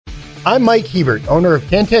I'm Mike Hebert, owner of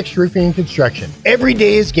Cantex Roofing and Construction. Every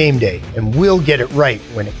day is game day, and we'll get it right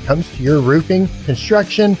when it comes to your roofing,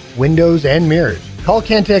 construction, windows, and mirrors. Call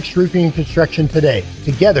Cantex Roofing and Construction today.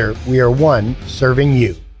 Together, we are one serving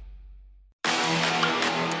you.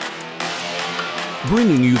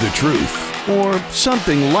 Bringing you the truth, or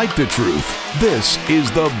something like the truth. This is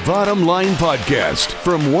the Bottom Line Podcast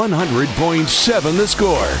from 100.7 The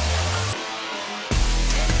Score.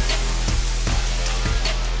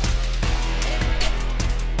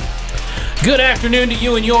 Good afternoon to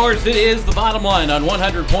you and yours. It is the Bottom Line on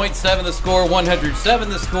 100.7 The Score,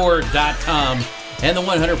 107thescore.com, and the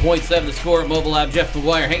 100.7 The Score mobile app. Jeff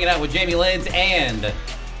McGuire hanging out with Jamie Lenz and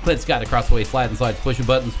Clint Scott across the way, sliding slides, pushing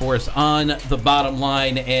buttons for us on the Bottom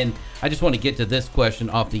Line. And I just want to get to this question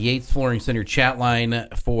off the Yates Flooring Center chat line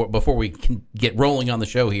before we can get rolling on the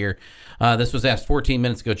show here. This was asked 14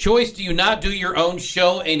 minutes ago. Choice, do you not do your own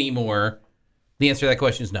show anymore? The answer to that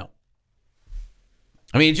question is no.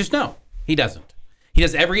 I mean, just no. He doesn't. He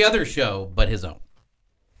does every other show but his own.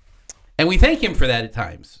 And we thank him for that at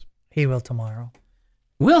times. He will tomorrow.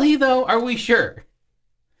 Will he, though? Are we sure?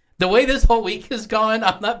 The way this whole week has gone,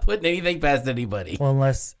 I'm not putting anything past anybody. Well,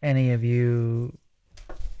 unless any of you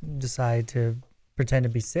decide to pretend to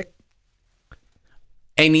be sick.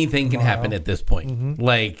 Anything can happen at this point. Mm-hmm.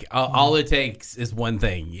 Like, all it takes is one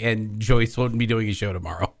thing, and Joyce won't be doing a show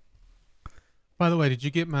tomorrow. By the way, did you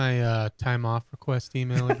get my time off request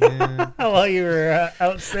email again? While you were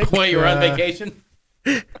out sick? While you were on vacation?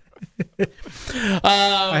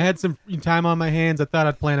 I had some time on my hands. I thought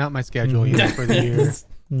I'd plan out my schedule for the year.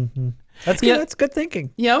 Mm-hmm. That's good. Yeah. That's good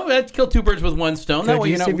thinking. Yeah, let's kill two birds with one stone. Good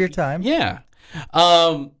use of your time. Yeah.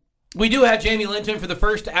 We do have Jamie Linton for the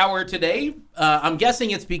first hour today. I'm guessing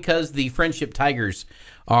it's because the Friendship Tigers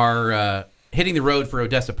are hitting the road for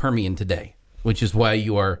Odessa Permian today, which is why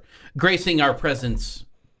you are gracing our presence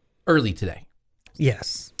early today.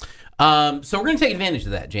 Yes. So we're going to take advantage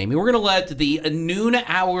of that, Jamie. We're going to let the noon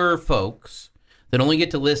hour folks that only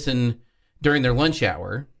get to listen during their lunch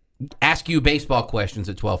hour ask you baseball questions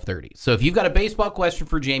at 12:30. So if you've got a baseball question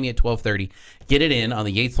for Jamie at 12:30, get it in on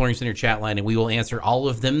the Yates Flooring Center chat line, and we will answer all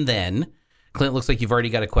of them then. Clint, looks like you've already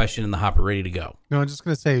got a question in the hopper ready to go. No, I'm just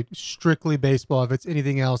going to say strictly baseball. If it's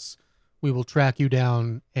anything else, we will track you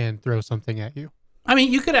down and throw something at you. I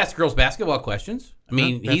mean, you could ask girls basketball questions. I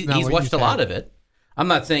mean, he's watched a lot of it. I'm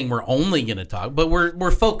not saying we're only going to talk, but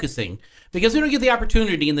we're focusing because we don't get the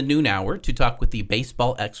opportunity in the noon hour to talk with the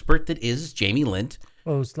baseball expert that is Jamie Lint.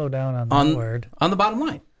 Oh, slow down on that word. On the Bottom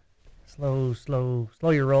Line. Slow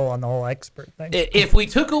your roll on the whole expert thing. If we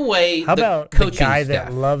took away how about the coaching the guy staff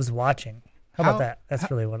that loves watching? How about that?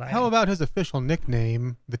 That's really what I How about his official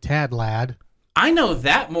nickname, the Tad Lad? I know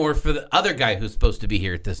that more for the other guy who's supposed to be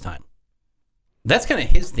here at this time. That's kind of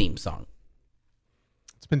his theme song.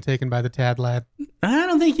 It's been taken by the Tad Lad. I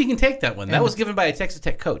don't think you can take that one. That was given by a Texas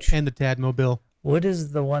Tech coach. And the Tad Mobile. What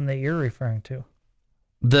is the one that you're referring to?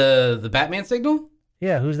 The Batman signal?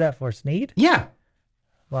 Yeah, who's that for? Snead? Yeah.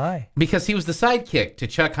 Why? Because he was the sidekick to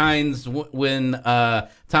Chuck Hines when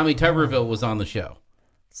Tommy Tuberville was on the show.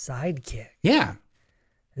 Sidekick? Yeah.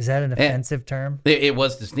 Is that an offensive term? It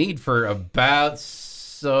was to Snead for about,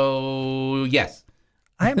 yes.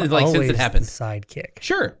 I'm like always since it happened. The sidekick.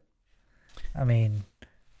 Sure. I mean,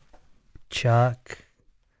 Chuck,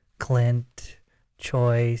 Clint,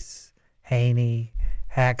 Choice, Haney,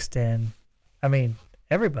 Haxton. I mean,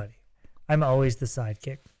 everybody. I'm always the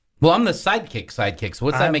sidekick. Well, I'm the sidekick. So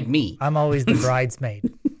what's that make me? I'm always the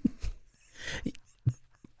bridesmaid.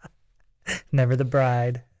 Never the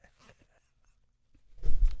bride.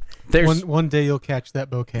 There's one day you'll catch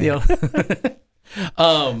that bouquet.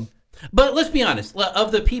 But let's be honest.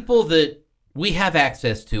 Of the people that we have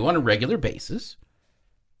access to on a regular basis,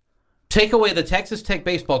 take away the Texas Tech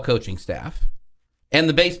baseball coaching staff and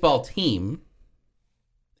the baseball team,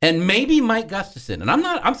 and maybe Mike Gustafson. And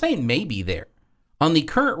I'm saying maybe there. On the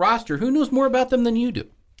current roster, who knows more about them than you do?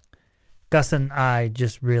 Gus and I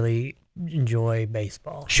just really enjoy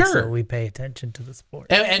baseball. Sure. So we pay attention to the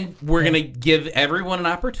sport. And we're going to give everyone an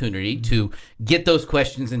opportunity to get those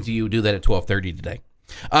questions into you. Do that at 12:30 today.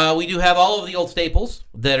 We do have all of the old staples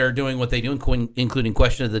that are doing what they do, including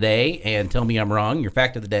question of the day and tell me I'm wrong, your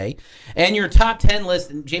fact of the day, and your top 10 list.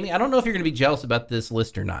 And Jamie, I don't know if you're going to be jealous about this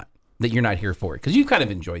list or not, that you're not here for it, because you've kind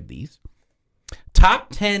of enjoyed these. Top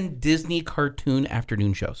 10 Disney cartoon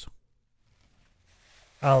afternoon shows.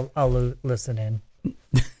 I'll listen in.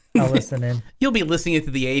 I'll listen in. You'll be listening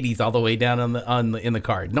to the 80s all the way down in the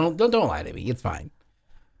card. Don't lie to me. It's fine.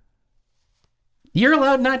 You're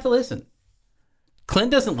allowed not to listen.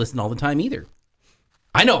 Clint doesn't listen all the time either.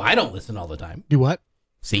 I know I don't listen all the time. Do what?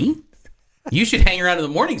 See? You should hang around in the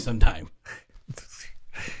morning sometime.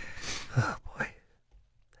 Oh, boy.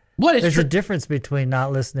 What is There's a difference between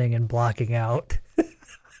not listening and blocking out.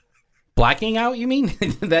 blacking out? You mean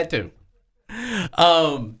that too?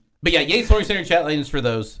 But yeah, Yates Lawrence Center chat lines for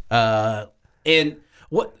those. And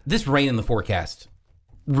what this rain in the forecast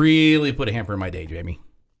really put a hamper in my day, Jamie.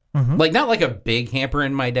 Mm-hmm. Like not like a big hamper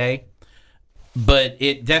in my day, but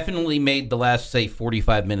it definitely made the last, say,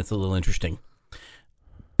 45 minutes a little interesting.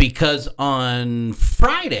 Because on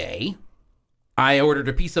Friday, I ordered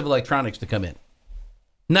a piece of electronics to come in.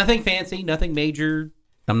 Nothing fancy, nothing major.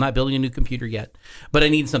 I'm not building a new computer yet, but I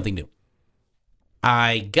need something new.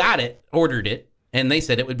 I got it, ordered it, and they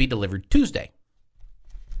said it would be delivered Tuesday.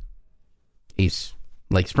 It's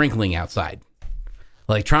like sprinkling outside.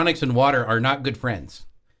 Electronics and water are not good friends.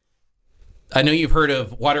 I know you've heard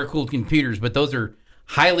of water-cooled computers, but those are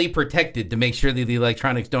highly protected to make sure that the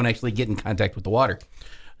electronics don't actually get in contact with the water.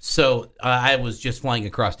 So I was just flying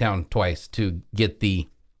across town twice to get the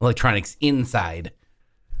electronics inside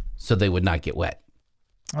so they would not get wet.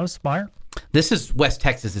 That was smart. This is West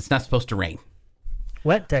Texas. It's not supposed to rain.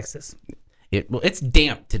 Wet Texas. It's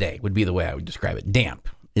damp today would be the way I would describe it. Damp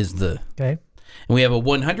is the... Okay. And we have a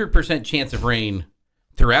 100% chance of rain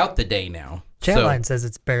throughout the day now. Chatline says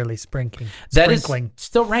it's barely sprinkling. That is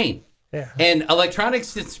still rain. Yeah. And electronics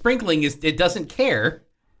sprinkling, it doesn't care.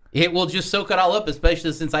 It will just soak it all up,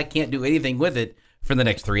 especially since I can't do anything with it for the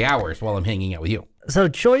next 3 hours while I'm hanging out with you. So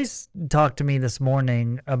Choice talked to me this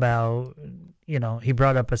morning about, he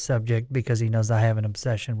brought up a subject because he knows I have an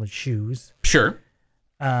obsession with shoes. Sure.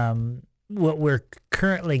 What we're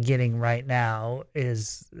currently getting right now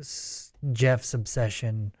is Jeff's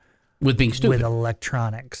obsession with being stupid. With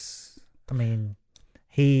electronics. I mean,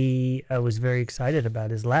 he was very excited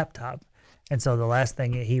about his laptop. And so the last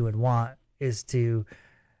thing he would want is to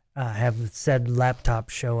have said laptop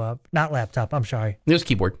show up. Not laptop, I'm sorry. It was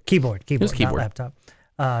keyboard. Keyboard, It was keyboard. not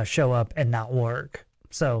laptop. Show up and not work.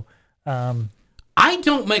 So... I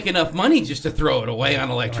don't make enough money just to throw it away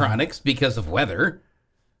on electronics because of weather.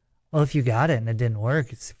 Well, if you got it and it didn't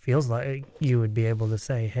work, it feels like you would be able to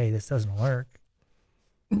say, hey, this doesn't work.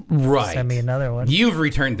 Right. Send me another one. You've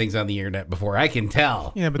returned things on the internet before, I can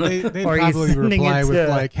tell. Yeah, but they Or you probably sending reply it with to-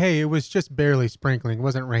 like, hey, it was just barely sprinkling. It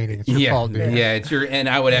wasn't raining. It's your fault, dude. Yeah, it's your, and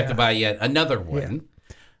I would have to buy yet another one.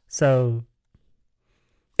 So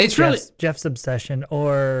It's really, Jeff's obsession,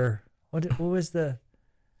 or what was the...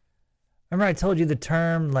 Remember I told you the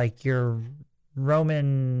term, like your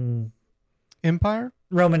Roman Empire?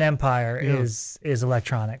 Empire Yeah. is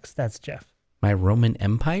electronics. That's Jeff. my Roman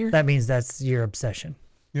Empire? That means that's your obsession.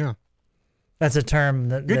 Yeah. That's a term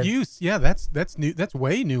that... Good use. Yeah, that's new. That's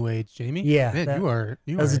way new age, Jamie. Yeah, Man,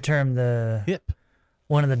 you That's are a term hip.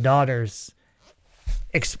 one of the daughters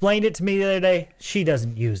explained it to me the other day. She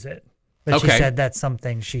doesn't use it. But she Okay. said that's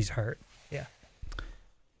something she's heard. Yeah.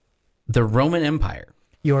 The Roman Empire.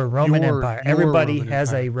 Your Roman Your Empire. Everybody Roman has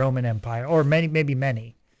Empire. a Roman Empire. Or maybe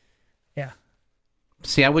many. Yeah.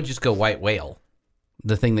 See, I would just go white whale.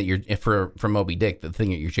 The thing that you're, from Moby Dick, the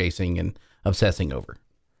thing that you're chasing and obsessing over.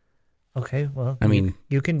 Okay, well, I mean,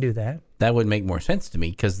 you can do that. that would make more sense to me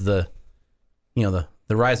because the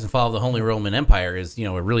rise and fall of the Holy Roman Empire is,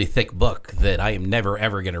 a really thick book that I am never,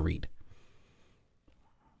 ever going to read.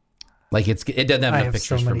 Like it doesn't have I enough have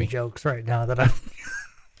pictures so for many me. jokes right now that I'm...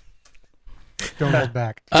 Don't hold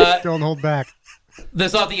back. Don't hold back.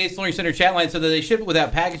 This off the Yates Learning Center chat line, so that they ship it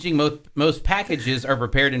without packaging. Most packages are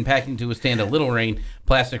prepared in packing to withstand a little rain,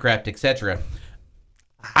 plastic wrapped, etc.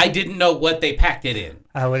 I didn't know what they packed it in.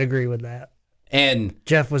 I would agree with that. And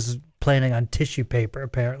Jeff was planning on tissue paper,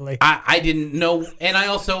 apparently. I didn't know. And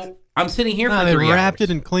I'm sitting here No, for they 3 wrapped hours.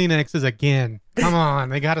 it in Kleenexes again. Come on,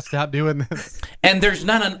 they got to stop doing this. And there's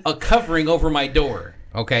not a covering over my door.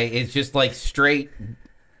 Okay, it's just like straight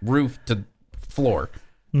roof to floor.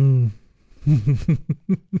 JL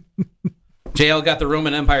got the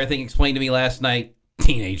Roman Empire thing explained to me last night.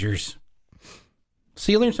 Teenagers.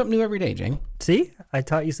 So you learn something new every day, Jane. See? I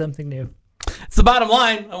taught you something new. It's the bottom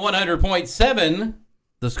line on 100.7,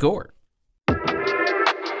 the score.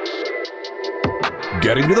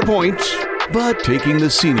 Getting to the point, but taking the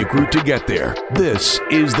scenic route to get there. This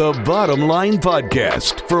is the Bottom Line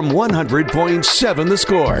Podcast from 100.7 The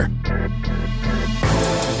Score.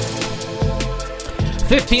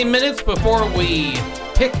 15 minutes before we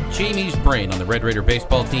pick Jamie's brain on the Red Raider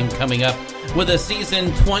baseball team coming up with a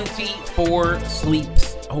season 24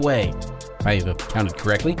 sleeps away. I have counted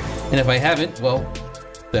correctly. And if I haven't, well,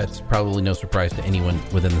 that's probably no surprise to anyone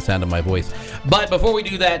within the sound of my voice. But before we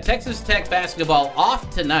do that, Texas Tech basketball off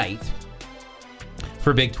tonight.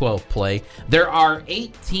 for Big 12 play. There are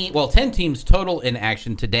 10 teams total in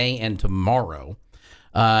action today and tomorrow.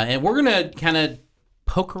 And we're going to kind of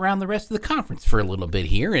poke around the rest of the conference for a little bit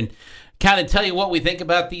here and kind of tell you what we think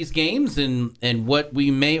about these games and what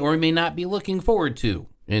we may or may not be looking forward to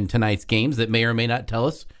in tonight's games that may or may not tell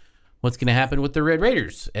us what's going to happen with the Red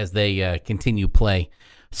Raiders as they continue play.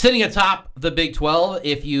 Sitting atop the Big 12,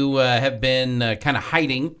 if you have been kind of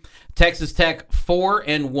hiding, Texas Tech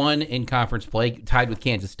 4-1 in conference play, tied with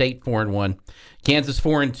Kansas State 4-1. Kansas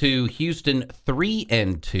 4-2, Houston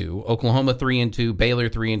 3-2, Oklahoma 3-2, Baylor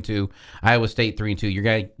 3-2, Iowa State 3-2. You're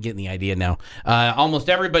getting the idea now. Almost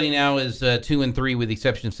everybody now is 2-3, with the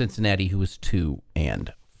exception of Cincinnati, who is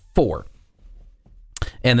 2-4,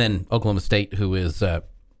 and then Oklahoma State, who is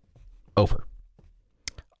over.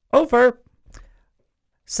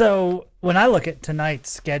 So when I look at tonight's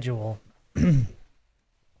schedule,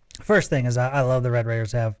 first thing is I love the Red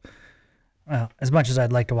Raiders have, as much as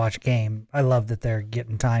I'd like to watch a game, I love that they're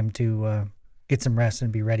getting time to get some rest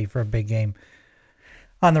and be ready for a big game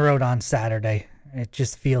on the road on Saturday. It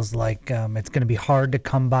just feels like it's going to be hard to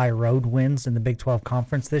come by road wins in the Big 12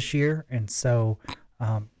 Conference this year. And so,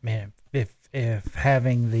 man, if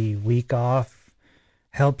having the week off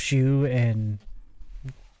helps you in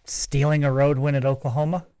stealing a road win at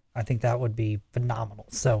Oklahoma, I think that would be phenomenal.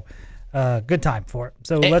 So, good time for it.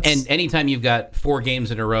 So and anytime you've got 4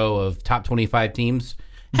 games in a row of top 25 teams,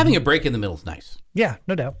 having a break in the middle is nice. Yeah,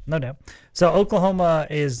 no doubt. So Oklahoma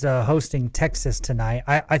is hosting Texas tonight.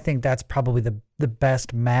 I think that's probably the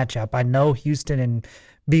best matchup. I know Houston and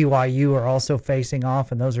BYU are also facing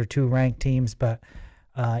off, and those are 2 ranked teams, but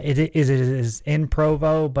it is in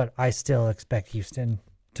Provo, but I still expect Houston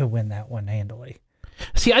to win that one handily.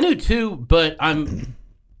 See, I do too, but I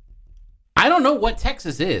don't know what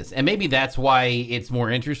Texas is, and maybe that's why it's more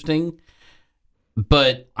interesting.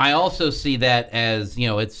 But I also see that as,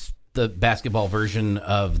 it's the basketball version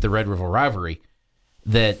of the Red River rivalry,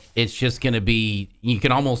 that it's just going to be, you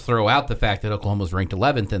can almost throw out the fact that Oklahoma's ranked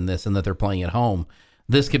 11th in this and that they're playing at home.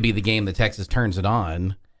 This could be the game that Texas turns it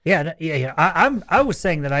on. Yeah. I was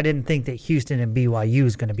saying that I didn't think that Houston and BYU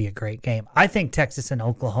is going to be a great game. I think Texas and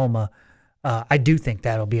Oklahoma, I do think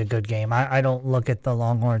that'll be a good game. I don't look at the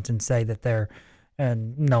Longhorns and say that they're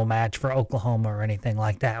no match for Oklahoma or anything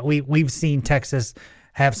like that. We've seen Texas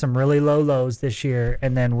have some really low lows this year,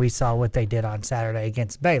 and then we saw what they did on Saturday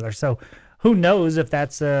against Baylor. So who knows if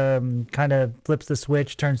that's kind of flips the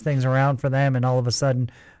switch, turns things around for them, and all of a sudden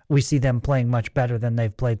we see them playing much better than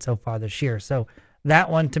they've played so far this year. So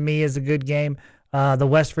that one to me is a good game. The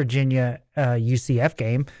West Virginia UCF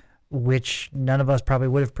game, which none of us probably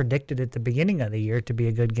would have predicted at the beginning of the year to be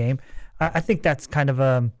a good game. I think that's kind of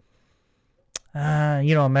a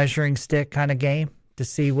measuring stick kind of game to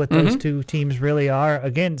see what those two teams really are.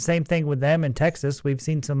 Again, same thing with them in Texas. We've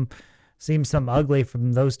seen some ugly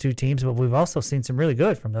from those two teams, but we've also seen some really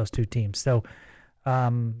good from those two teams. So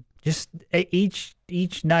just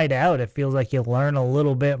each night out, it feels like you learn a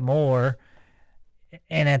little bit more.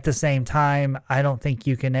 And at the same time, I don't think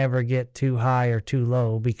you can ever get too high or too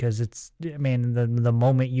low, because the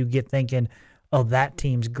moment you get thinking, oh, that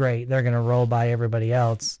team's great, they're going to roll by everybody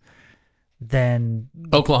else, then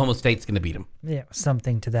Oklahoma State's going to beat them. Yeah,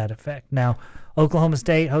 something to that effect. Now, Oklahoma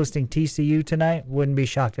State hosting TCU tonight. Wouldn't be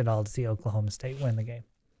shocked at all to see Oklahoma State win the game.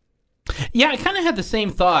 Yeah, I kind of had the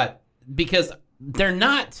same thought, because they're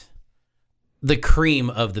not the cream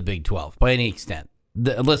of the Big 12 by any extent.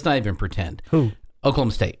 Let's not even pretend. Who?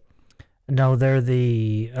 Oklahoma State. No, they're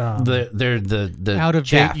the out of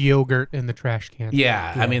date yogurt in the trash can.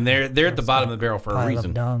 Yeah, I mean they're at the bottom of the barrel for a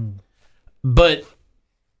reason. Dung. But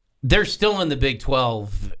they're still in the Big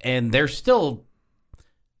 12, and they're still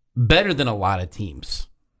better than a lot of teams.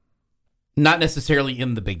 Not necessarily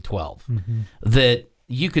in the Big 12. That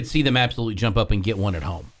you could see them absolutely jump up and get one at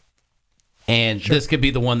home. And this could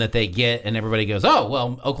be the one that they get, and everybody goes, oh,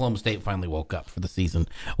 well, Oklahoma State finally woke up for the season.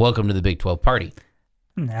 Welcome to the Big 12 party.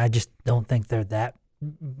 I just don't think they're that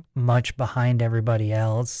much behind everybody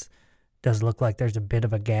else. Does look like there's a bit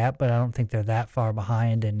of a gap, but I don't think they're that far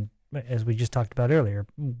behind. And as we just talked about earlier,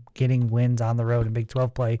 getting wins on the road in Big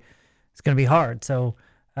 12 play is going to be hard. So,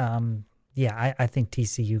 I think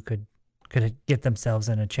TCU could get themselves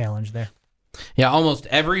in a challenge there. Yeah, almost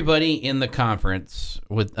everybody in the conference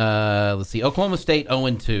with, Oklahoma State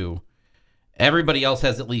 0-2. Everybody else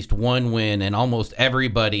has at least one win, and almost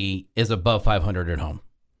everybody is above 500 at home.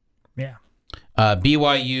 Yeah.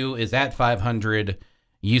 BYU is at 500,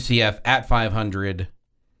 UCF at 500.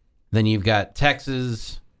 Then you've got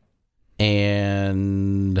Texas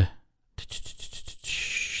and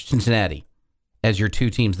Cincinnati as your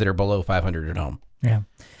two teams that are below 500 at home. Yeah.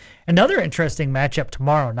 Another interesting matchup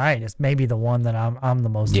tomorrow night is maybe the one that I'm the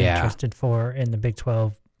most interested for in the Big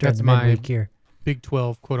 12 during the midweek here. Big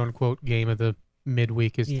 12 quote unquote game of the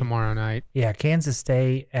midweek is tomorrow night. Yeah, Kansas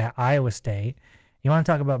State at Iowa State. You want to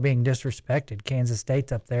talk about being disrespected? Kansas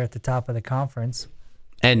State's up there at the top of the conference.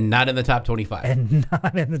 And not in the top 25.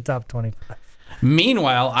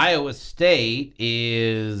 Meanwhile, Iowa State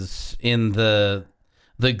is in the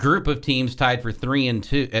group of teams tied for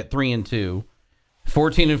 3-2 at 3-2,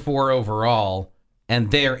 14-4 overall,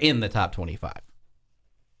 and they're in the top 25.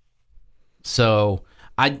 So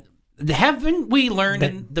haven't we learned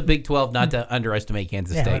in the Big 12 not to underestimate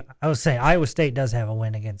Kansas State? I was saying Iowa State does have a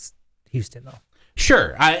win against Houston, though.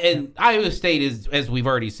 Sure, and Iowa State is, as we've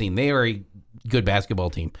already seen, they are a good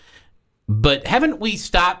basketball team. But haven't we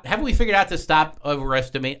figured out to stop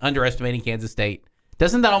underestimating Kansas State?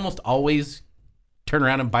 Doesn't that almost always turn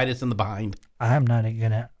around and bite us in the behind? I'm not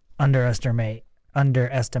going to underestimate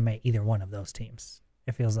either one of those teams.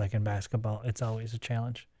 It feels like in basketball, it's always a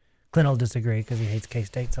challenge. Clint will disagree because he hates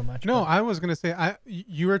K-State so much. No, I was going to say,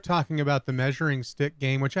 you were talking about the measuring stick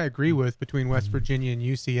game, which I agree with, between West Virginia and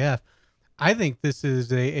UCF. I think this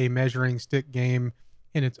is a measuring stick game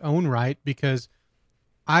in its own right, because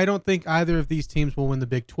I don't think either of these teams will win the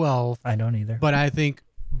Big 12. I don't either. But I think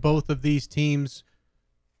both of these teams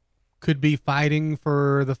could be fighting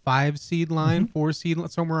for the 5 seed line, 4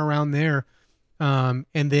 seed, somewhere around there. And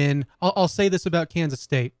then I'll say this about Kansas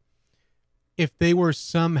State. If they were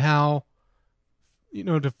somehow,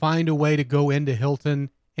 to find a way to go into Hilton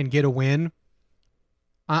and get a win,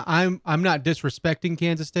 I'm not disrespecting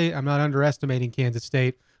Kansas State. I'm not underestimating Kansas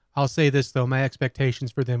State. I'll say this, though. My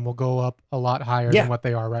expectations for them will go up a lot higher than what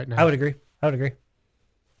they are right now. I would agree.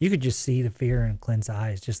 You could just see the fear in Clint's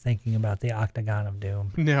eyes just thinking about the Octagon of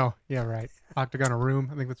Doom. No. Yeah, right. Octagon of Room.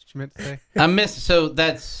 I think that's what you meant to say. I'm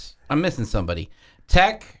missing somebody.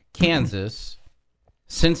 Tech, Kansas,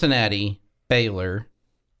 Cincinnati, Baylor.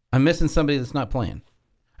 I'm missing somebody that's not playing.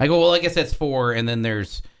 I go, well, I guess that's 4, and then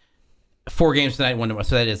there's 4 games tonight, 1 tomorrow,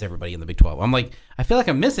 so that is everybody in the Big 12. I'm like, I feel like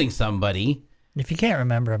I'm missing somebody. If you can't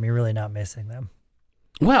remember them, you're really not missing them.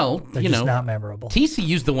 Well, they're just not memorable.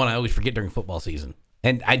 TCU's the one I always forget during football season,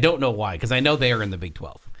 and I don't know why, because I know they are in the Big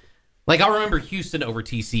 12. Like, I'll remember Houston over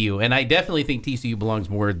TCU, and I definitely think TCU belongs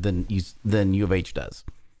more than U of H does.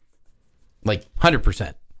 Like,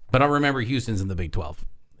 100%. But I'll remember Houston's in the Big 12.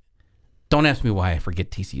 Don't ask me why I forget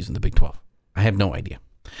TCU's in the Big 12. I have no idea.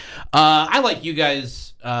 I like you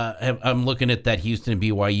guys. I'm looking at that Houston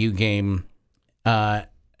BYU game. I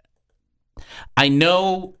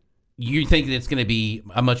know you think that it's going to be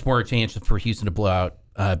a much more chance for Houston to blow out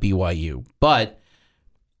BYU, but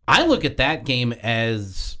I look at that game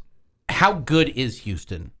as how good is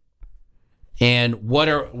Houston, and what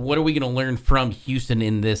are we going to learn from Houston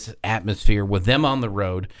in this atmosphere with them on the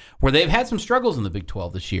road, where they've had some struggles in the Big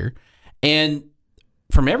 12 this year, and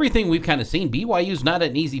from everything we've kind of seen, BYU's not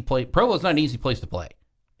an easy place. Provo's not an easy place to play,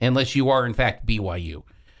 unless you are in fact BYU.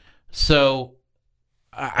 So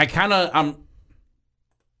I'm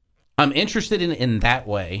interested in that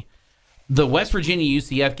way. The West Virginia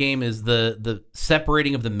UCF game is the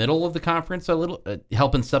separating of the middle of the conference a little,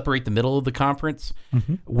 helping separate the middle of the conference,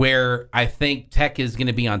 where I think Tech is going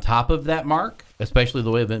to be on top of that mark, especially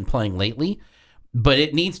the way they've been playing lately. But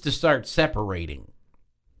it needs to start separating,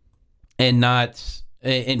 and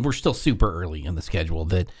we're still super early in the schedule.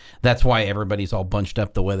 That's why everybody's all bunched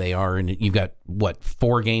up the way they are, and you've got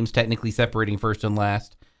 4 games technically separating first and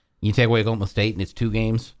last. You take away Oklahoma State, and it's 2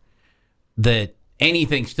 games. That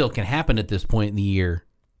anything still can happen at this point in the year,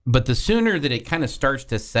 but the sooner that it kind of starts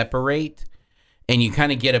to separate, and you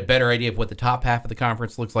kind of get a better idea of what the top half of the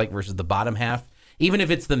conference looks like versus the bottom half, even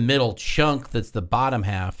if it's the middle chunk that's the bottom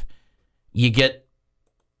half, you get,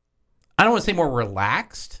 I don't want to say more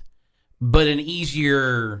relaxed, but an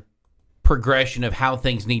easier progression of how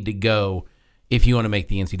things need to go if you want to make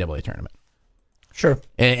the NCAA tournament. Sure.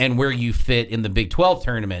 And where you fit in the Big 12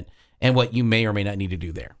 tournament and what you may or may not need to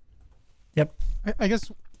do there. Yep. I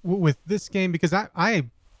guess with this game, because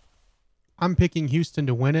I'm picking Houston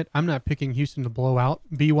to win it. I'm not picking Houston to blow out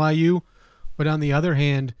BYU. But on the other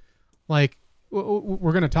hand, like,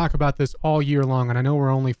 we're going to talk about this all year long, and I know we're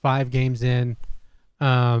only 5 games in.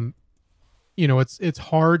 It's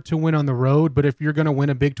hard to win on the road, but if you're going to win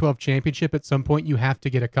a Big 12 championship, at some point you have to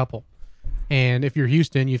get a couple. And if you're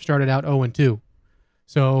Houston, you've started out 0-2.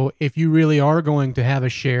 So if you really are going to have a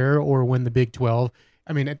share or win the Big 12,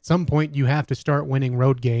 I mean, at some point you have to start winning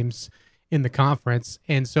road games in the conference.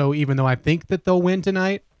 And so even though I think that they'll win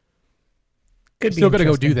tonight, still got to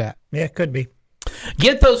go do that. Yeah, it could be.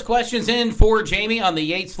 Get those questions in for Jamie on the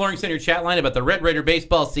Yates Flooring Center chat line about the Red Raider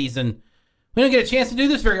baseball season. We don't get a chance to do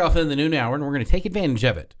this very often in the noon hour, and we're going to take advantage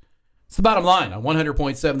of it. It's the bottom line on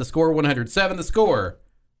 100.7 The Score,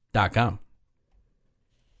 107thescore.com.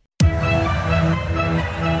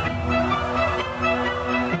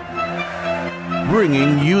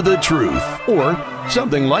 Bringing you the truth, or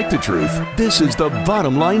something like the truth. This is the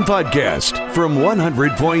Bottom Line Podcast from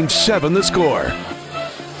 100.7 The Score.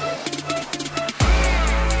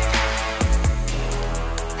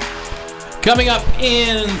 Coming up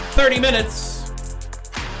in 30 minutes,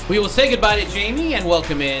 we will say goodbye to Jamie and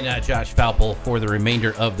welcome in Josh Falpel for the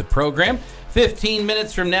remainder of the program. 15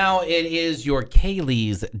 minutes from now, it is your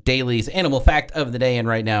Kaylee's Daily's Animal Fact of the Day. And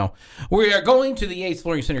right now, we are going to the Ace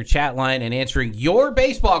Flooring Center chat line and answering your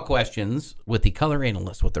baseball questions with the color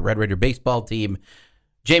analyst with the Red Raider baseball team,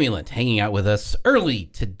 Jamie Lent, hanging out with us early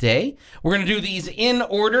today. We're going to do these in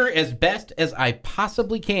order as best as I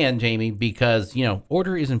possibly can, Jamie, because,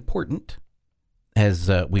 order is important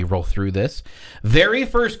as we roll through this. Very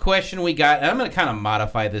first question we got, and I'm going to kind of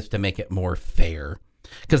modify this to make it more fair,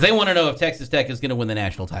 because they want to know if Texas Tech is going to win the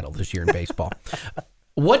national title this year in baseball.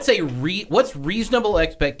 What's reasonable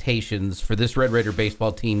expectations for this Red Raider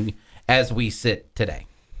baseball team as we sit today?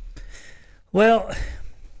 Well,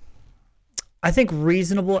 I think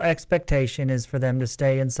reasonable expectation is for them to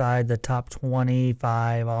stay inside the top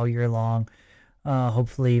 25 all year long,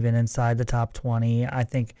 hopefully even inside the top 20. I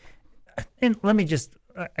think, and let me just,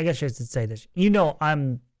 I guess I should say this.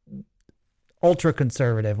 I'm ultra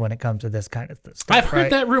conservative when it comes to this kind of stuff. I've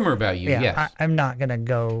heard that rumor about you. Yeah, yes. I'm not going to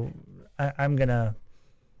go. I'm going to.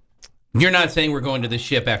 You're not saying we're going to the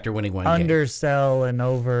ship after winning one game. Undersell and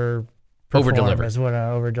over deliver is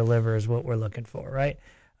what we're looking for, right?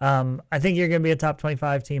 I think you're going to be a top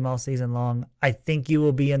 25 team all season long. I think you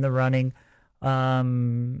will be in the running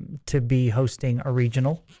to be hosting a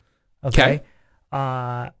regional. Okay.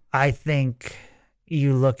 I think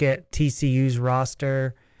you look at TCU's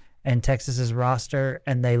roster and Texas's roster,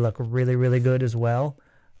 and they look really, really good as well.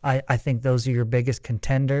 I think those are your biggest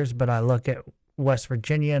contenders, but I look at West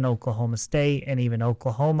Virginia and Oklahoma State and even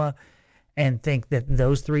Oklahoma and think that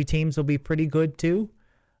those three teams will be pretty good too.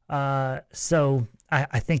 So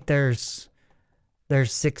I think there's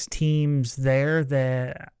 6 teams there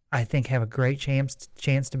that I think have a great chance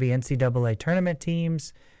to be NCAA tournament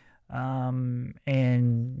teams.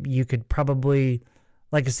 And you could probably,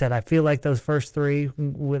 like I said, I feel like those first 3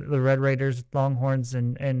 with the Red Raiders, Longhorns,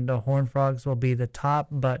 and the Horned Frogs will be the top,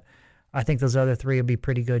 but I think those other 3 will be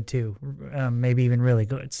pretty good too, maybe even really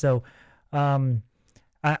good. So I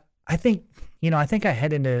think I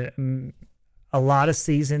head into a lot of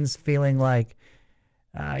seasons feeling like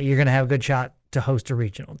you're going to have a good shot to host a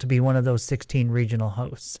regional, to be one of those 16 regional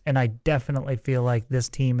hosts. And I definitely feel like this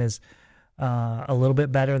team is a little bit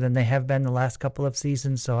better than they have been the last couple of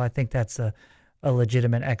seasons. So I think that's a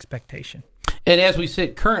legitimate expectation. And as we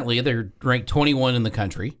sit currently, they're ranked 21 in the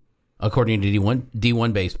country, according to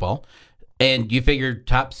D1 baseball. And you figure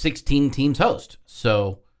top 16 teams host.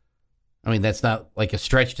 So, I mean, that's not like a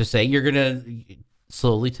stretch to say you're going to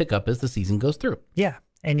slowly tick up as the season goes through. Yeah.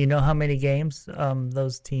 And you know how many games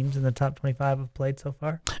those teams in the top 25 have played so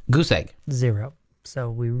far? Goose egg. 0.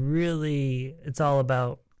 So it's all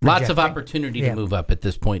about projecting. Lots of opportunity to move up at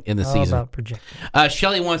this point in the season. All about projecting.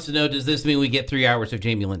 Shelly wants to know, does this mean we get 3 hours of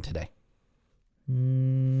Jamie Lent today?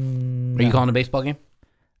 No. Are you calling a baseball game?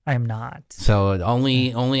 I'm not. So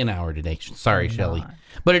only an hour today. Sorry, Shelly.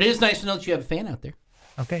 But it is nice to know that you have a fan out there.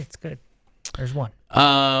 Okay, it's good. There's one.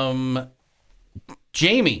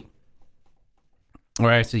 Jamie. Or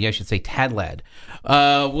actually, I should say Tadlad.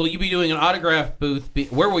 Will you be doing an autograph booth?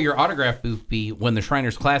 Where will your autograph booth be when the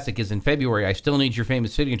Shriners Classic is in February? I still need your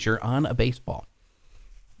famous signature on a baseball.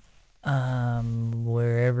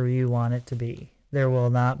 Wherever you want it to be. There will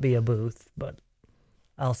not be a booth, but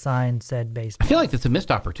I'll sign said baseball. I feel like that's a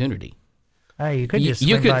missed opportunity. You could just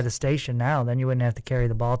swing by the station now. Then you wouldn't have to carry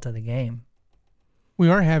the ball to the game. We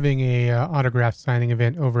are having a autograph signing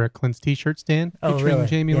event over at Clint's T-shirt stand featuring really?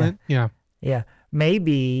 Jamie Lent. Yeah.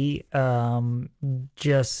 Maybe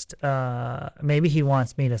maybe he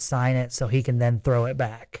wants me to sign it so he can then throw it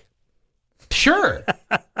back. Sure.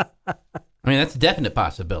 I mean, that's a definite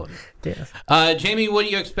possibility. Yes. Jamie, what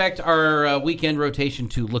do you expect our weekend rotation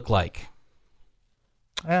to look like?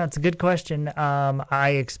 That's a good question. I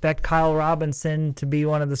expect Kyle Robinson to be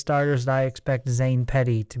one of the starters. And I expect Zane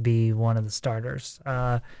Petty to be one of the starters.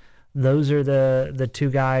 Those are the 2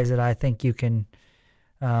 guys that I think you can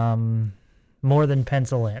more than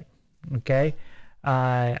pencil in. Okay.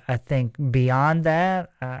 I think beyond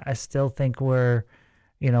that, I still think we're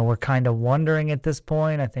kind of wondering at this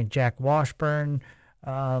point. I think Jack Washburn,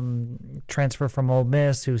 transfer from Ole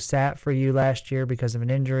Miss, who sat for you last year because of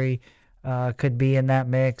an injury. could be in that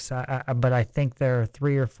mix. But I think there are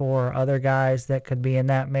 3 or 4 other guys that could be in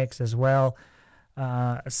that mix as well.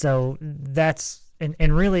 So that's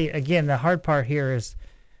and really, again, the hard part here is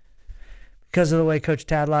because of the way Coach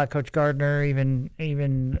Tadlock, Coach Gardner,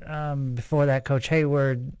 even before that, Coach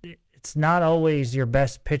Hayward, it's not always your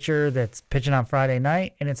best pitcher that's pitching on Friday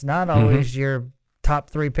night, and it's not always your top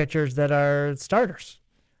 3 pitchers that are starters.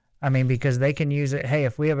 I mean, because they can use it. Hey,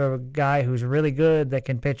 if we have a guy who's really good that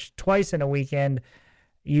can pitch twice in a weekend,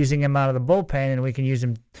 using him out of the bullpen, and we can use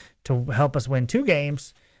him to help us win 2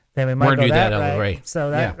 games, then we might go that right.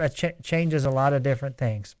 So that changes a lot of different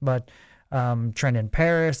things. But Trenton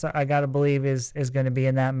Paris, I got to believe, is going to be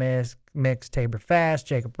in that mix. Tabor Fast,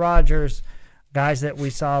 Jacob Rogers, guys that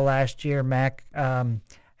we saw last year. Mac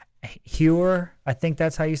Hewer, I think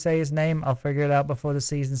that's how you say his name. I'll figure it out before the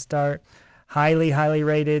season start. Highly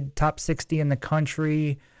rated, top 60 in the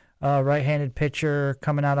country, right-handed pitcher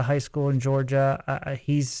coming out of high school in Georgia.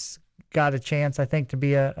 He's got a chance, I think, to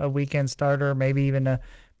be a weekend starter, maybe even a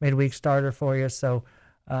midweek starter for you. So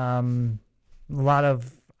a lot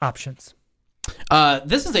of options.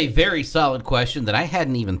 This is a very solid question that I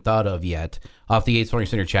hadn't even thought of yet off the 820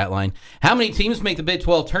 Center chat line. How many teams make the Big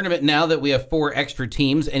 12 tournament now that we have 4 extra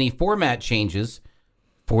teams? Any format changes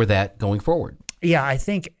for that going forward? Yeah, I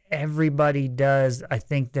think everybody does. I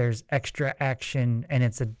think there's extra action,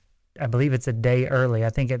 and I believe it's a day early. I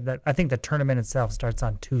think the tournament itself starts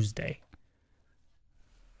on Tuesday.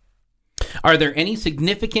 Are there any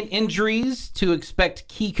significant injuries to expect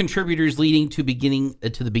key contributors leading to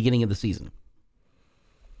the beginning of the season?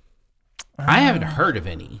 I haven't heard of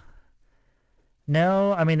any.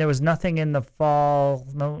 No, I mean, there was nothing in the fall.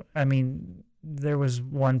 No, I mean, there was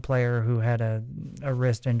one player who had a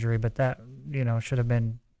wrist injury, but that, should have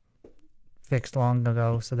been fixed long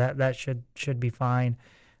ago. So that should be fine.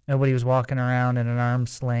 Nobody was walking around in an arm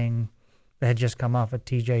sling that had just come off a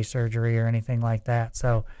TJ surgery or anything like that.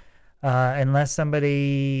 So unless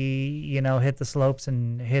somebody, hit the slopes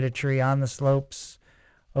and hit a tree on the slopes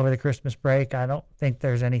over the Christmas break, I don't think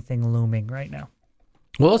there's anything looming right now.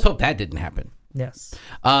 Well, let's hope that didn't happen. Yes.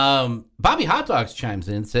 Bobby Hot Dogs chimes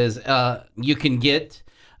in and says you can get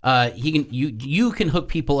you can hook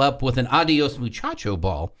people up with an Adios Muchacho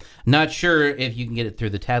ball. Not sure if you can get it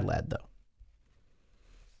through the Tad Lad though.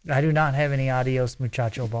 I do not have any Adios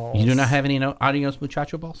Muchacho balls. You do not have any Adios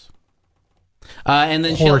Muchacho balls? And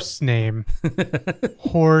then horse name.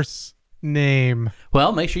 Horse name.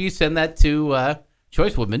 Well, make sure you send that to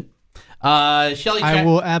Choice Woodman. Shelly, I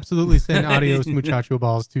will absolutely send Adios Muchacho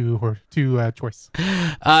balls to Choice.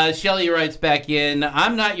 Shelly writes back in,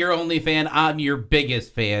 I'm not your only fan, I'm your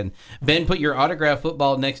biggest fan. Ben put your autograph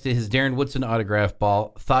football next to his Darren Woodson autograph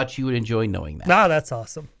ball. Thought you would enjoy knowing that. Oh, that's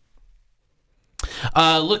awesome.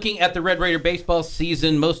 Looking at the Red Raider baseball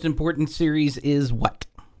season, most important series is what?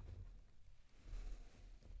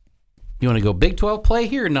 You want to go Big 12 play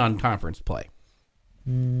here or non-conference play?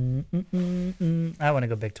 I want to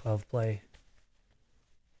go Big 12 play.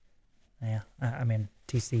 Yeah, I mean,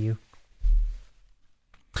 TCU.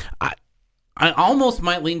 I almost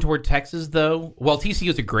might lean toward Texas, though. Well, TCU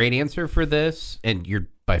is a great answer for this, and you're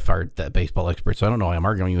by far the baseball expert, so I don't know why I'm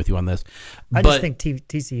arguing with you on this. I just think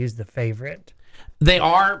TCU is the favorite. They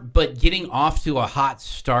are, but getting off to a hot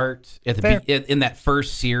start in that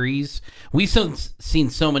first series, we've seen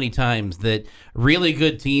so many times that really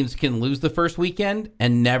good teams can lose the first weekend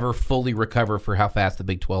and never fully recover for how fast the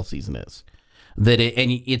Big 12 season is.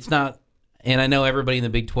 It's not, and I know everybody in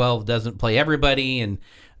the Big 12 doesn't play everybody, and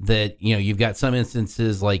that you've got some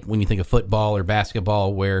instances like when you think of football or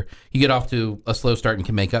basketball where you get off to a slow start and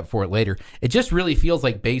can make up for it later. It just really feels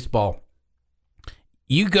like baseball.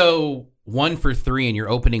 You go 1 for 3 in your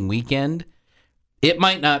opening weekend, it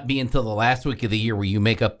might not be until the last week of the year where you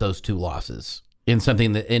make up those 2 losses in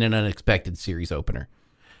an unexpected series opener.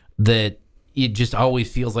 That it just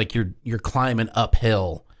always feels like you're climbing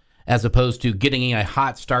uphill, as opposed to getting a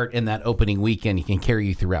hot start in that opening weekend. You can carry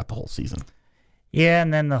you throughout the whole season. Yeah,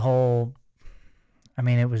 and then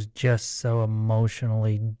it was just so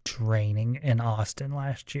emotionally draining in Austin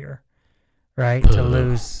last year, right? To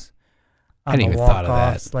lose on the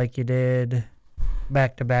walk-offs like you did,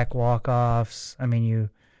 back-to-back walk-offs. I mean,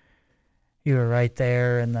 you were right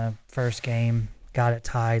there in the first game, got it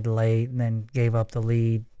tied late, and then gave up the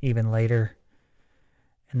lead even later.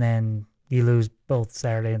 And then you lose both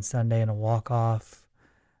Saturday and Sunday in a walk-off.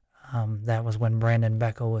 That was when Brandon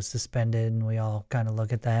Beckel was suspended, and we all kind of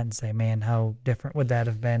look at that and say, man, how different would that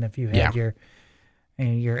have been if you had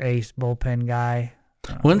your ace bullpen guy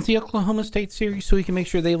When's the Oklahoma State series so we can make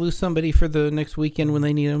sure they lose somebody for the next weekend when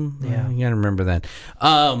they need them? Yeah. You got to remember that.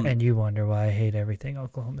 And you wonder why I hate everything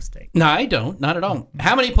Oklahoma State. No, I don't. Not at all.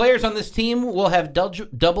 How many players on this team will have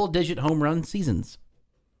double-digit home run seasons?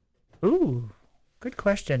 Ooh, good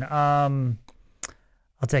question. I'll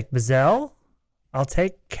take Bazell. I'll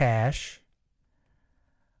take Cash.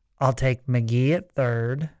 I'll take McGee at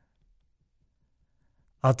third.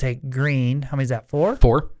 I'll take Green. How many is that? 4?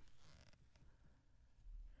 4.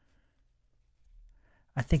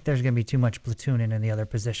 I think there's going to be too much platooning in the other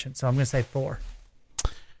position, so I'm going to say 4.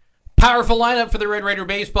 Powerful lineup for the Red Raider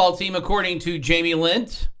baseball team, according to Jamie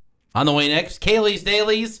Lint. On the way next, Kaylee's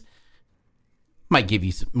Dailies. Might give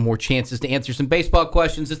you some more chances to answer some baseball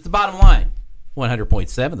questions. It's the bottom line.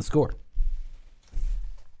 100.7, the score.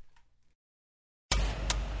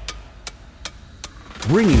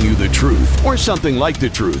 Bringing you the truth, or something like the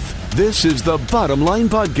truth. This is the Bottom Line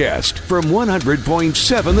Podcast from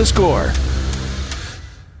 100.7 The Score.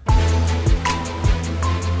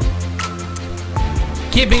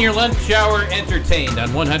 Keeping your lunch hour entertained on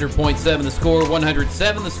 100.7 The Score,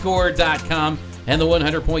 107thescore.com, and the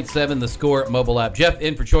 100.7 The Score mobile app. Jeff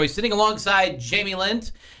in for Choice, sitting alongside Jamie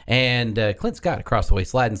Lint and Clint Scott across the way,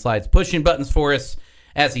 sliding slides, pushing buttons for us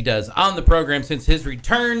as he does on the program since his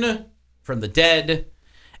return from the dead.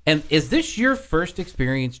 And is this your first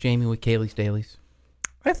experience, Jamie, with Kaylee's Dailies?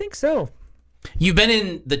 I think so. You've been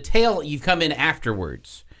in the tail, you've come in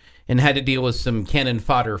afterwards and had to deal with some cannon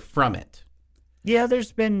fodder from it. Yeah,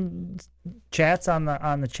 there's been chats on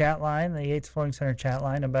the chat line, the Yates Flooring Center chat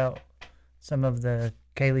line, about some of the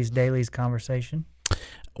Kaylee's Dailies conversation.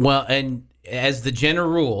 Well, and as the general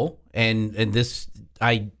rule, and this,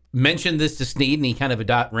 I mentioned this to Sneed, and he kind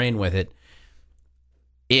of ran with it.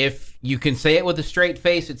 If you can say it with a straight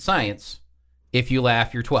face, it's science. If you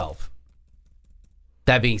laugh, you're 12.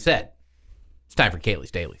 That being said, it's time for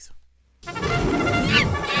Kaylee's Dailies.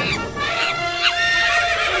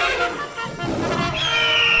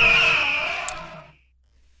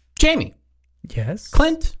 Jamie. Yes?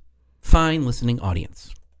 Clint, fine listening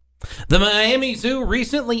audience. The Miami Zoo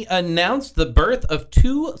recently announced the birth of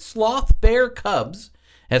 2 sloth bear cubs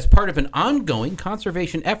as part of an ongoing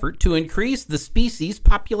conservation effort to increase the species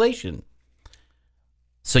population.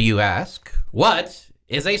 So you ask, what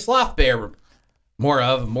is a sloth bear?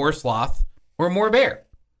 More sloth, or more bear?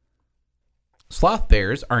 Sloth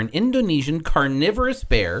bears are an Indonesian carnivorous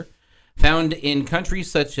bear found in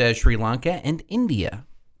countries such as Sri Lanka and India.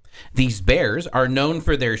 These bears are known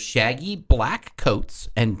for their shaggy black coats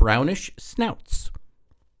and brownish snouts.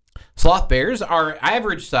 Sloth bears are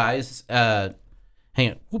average size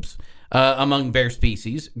among bear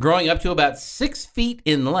species, growing up to about 6 feet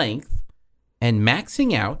in length and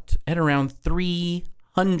maxing out at around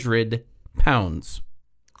 300 pounds.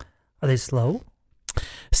 Are they slow?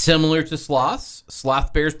 Similar to sloths,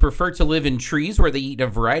 sloth bears prefer to live in trees where they eat a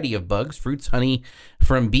variety of bugs, fruits, honey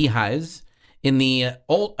from beehives. In the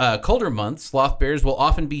colder months, sloth bears will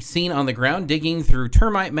often be seen on the ground digging through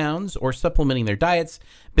termite mounds or supplementing their diets.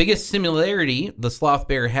 Biggest similarity the sloth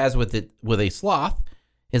bear has with a sloth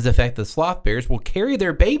is the fact that sloth bears will carry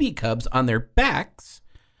their baby cubs on their backs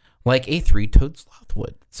like a 3-toed sloth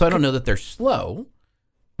would. So I don't know that they're slow,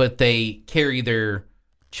 but they carry their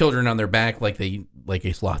children on their back like a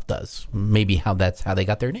sloth does. Maybe that's how they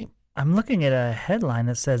got their name. I'm looking at a headline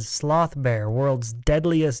that says Sloth Bear, world's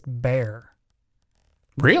deadliest bear.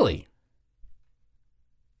 Really?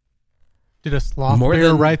 Did a sloth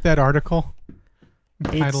bear write that article?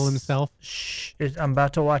 Title himself? I'm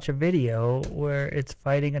about to watch a video where it's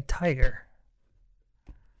fighting a tiger.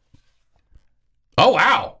 Oh,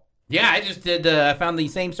 wow. Yeah, I just did. I found the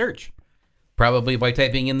same search. Probably by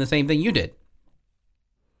typing in the same thing you did.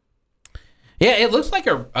 Yeah, it looks like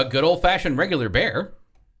a good old-fashioned regular bear.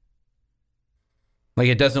 Like,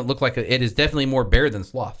 it doesn't look like it is definitely more bear than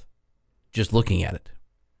sloth. Just looking at it.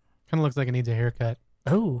 Kind of looks like it needs a haircut.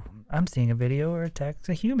 Oh, I'm seeing a video where it attacks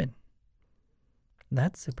a human.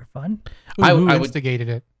 That's super fun. Ooh, who instigated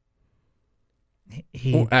it?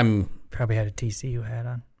 He probably had a TCU hat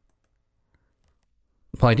on.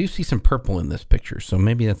 Well, I do see some purple in this picture, so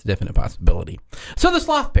maybe that's a definite possibility. So the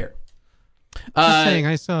sloth bear. Just saying,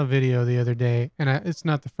 I saw a video the other day, and it's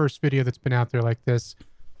not the first video that's been out there like this.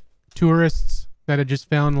 Tourists that had just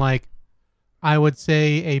found, like, I would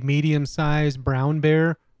say a medium-sized brown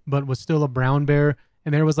bear, but was still a brown bear,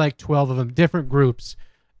 and there was like 12 of them, different groups,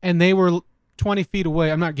 and they were 20 feet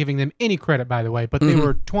away. I'm not giving them any credit, by the way, but they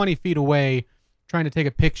were 20 feet away trying to take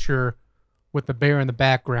a picture with the bear in the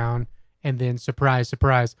background, and then, surprise,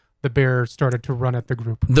 surprise, the bear started to run at the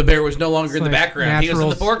group. The bear was no longer in the background. He was in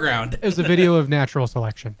the foreground. It was a video of natural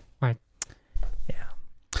selection. Like, yeah.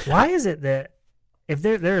 Why is it that if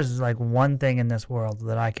there's like one thing in this world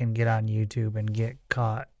that I can get on YouTube and get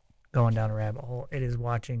caught going down a rabbit hole, it is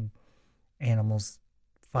watching animals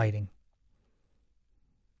fighting.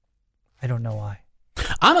 I don't know why.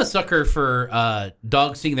 I'm a sucker for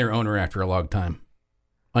dogs seeing their owner after a long time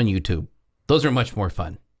on YouTube. Those are much more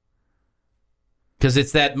fun. Because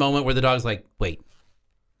it's that moment where the dog's like, wait,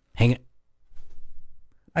 hang it.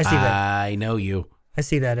 I see that. I know you. I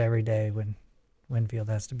see that every day when Winfield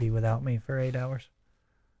has to be without me for 8 hours.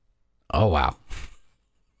 Oh, wow.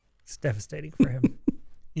 It's devastating for him.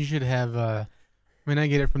 You should have, I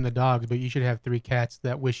get it from the dogs, but you should have 3 cats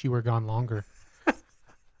that wish you were gone longer.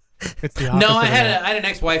 It's the opposite. No, I had an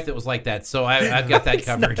ex-wife that was like that, so I've got that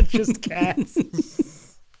covered. Not just cats.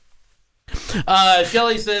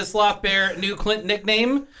 Shelly says, Sloth Bear, new Clint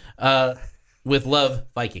nickname, with love,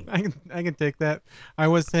 Viking. I can take that. I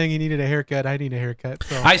was saying he needed a haircut. I need a haircut.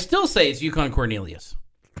 So. I still say it's Yukon Cornelius.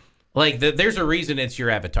 Like, there's a reason it's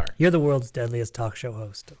your avatar. You're the world's deadliest talk show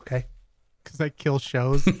host, okay? Because I kill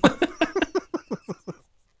shows.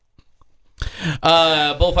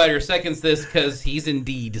 Bullfighter seconds this because he's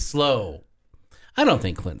indeed slow. I don't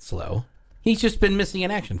think Clint's slow. He's just been missing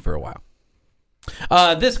in action for a while.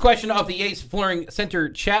 This question off the Ace Flooring Center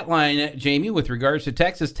chat line, Jamie, with regards to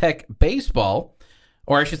Texas Tech baseball,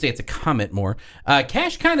 or I should say it's a comment more.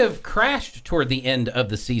 Cash kind of crashed toward the end of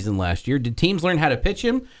the season last year. Did teams learn how to pitch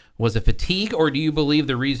him? Was it fatigue, or do you believe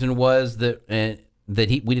the reason was that we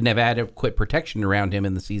didn't have adequate protection around him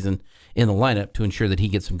in the season in the lineup to ensure that he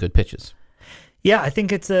gets some good pitches? Yeah, I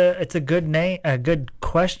think it's a good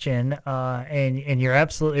question, and you're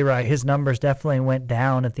absolutely right. His numbers definitely went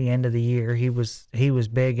down at the end of the year. He was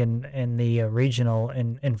big in the regional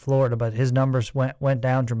in Florida, but his numbers went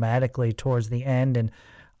down dramatically towards the end, and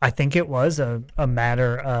I think it was a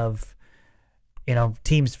matter of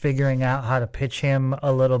teams figuring out how to pitch him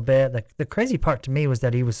a little bit. The crazy part to me was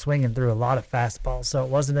that he was swinging through a lot of fastballs, so it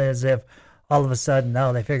wasn't as if all of a sudden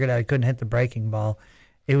they figured out he couldn't hit the breaking ball.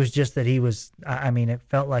 It was just that he was, it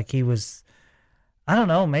felt like he was, I don't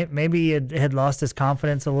know, maybe he had lost his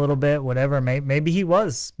confidence a little bit, whatever. Maybe he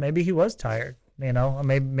was tired,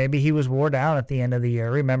 maybe he was wore down at the end of the year.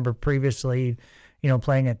 I remember previously,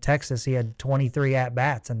 playing at Texas, he had 23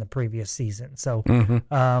 at-bats in the previous season. So,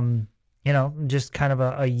 just kind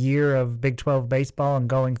of a year of Big 12 baseball and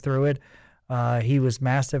going through it. He was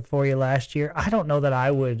massive for you last year. I don't know that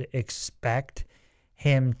I would expect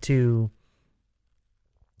him to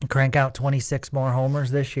crank out 26 more homers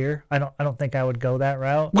this year. I don't think I would go that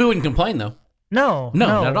route. We wouldn't complain though. No,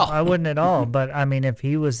 not at all. I wouldn't at all. But if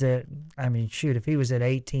he was at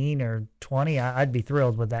 18 or 20, I'd be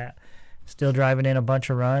thrilled with that. Still driving in a bunch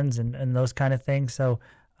of runs and those kind of things. So,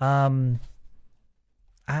 I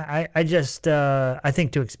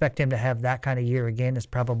think to expect him to have that kind of year again is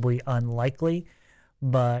probably unlikely.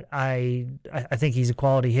 But I think he's a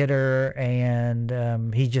quality hitter, and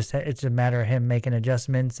it's a matter of him making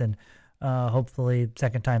adjustments, and hopefully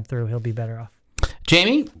second time through he'll be better off.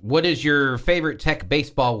 Jamie, what is your favorite Tech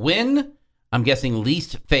baseball win? I'm guessing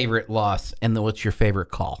least favorite loss, and then what's your favorite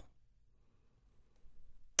call?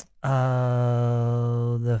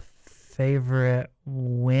 The favorite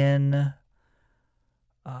win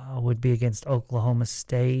would be against Oklahoma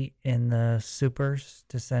State in the Supers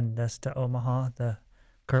to send us to Omaha, the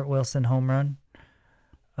Kurt Wilson home run.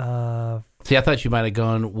 See, I thought you might have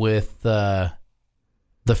gone with the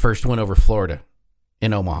first win over Florida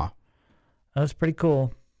in Omaha. That was pretty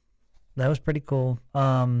cool. The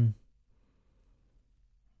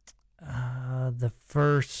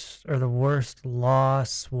first or the worst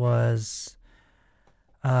loss was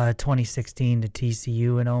 2016 to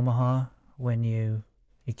TCU in Omaha when you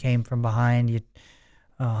came from behind.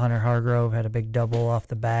 Hunter Hargrove had a big double off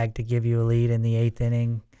the bag to give you a lead in the 8th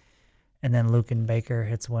inning, and then Luken Baker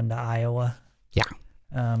hits one to Iowa. Yeah.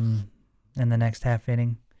 In the next half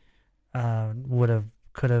inning,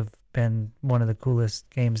 could have been one of the coolest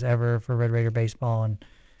games ever for Red Raider baseball, and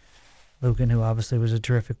Luken, who obviously was a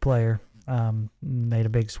terrific player, made a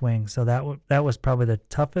big swing. So that was probably the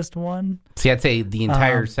toughest one. See, I'd say the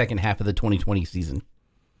entire second half of the 2020 season.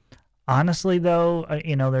 Honestly, though,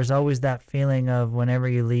 there's always that feeling of whenever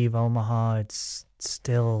you leave Omaha, it's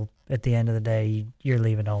still, at the end of the day, you're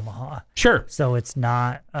leaving Omaha. Sure. So it's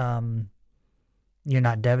not, you're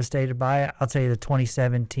not devastated by it. I'll tell you the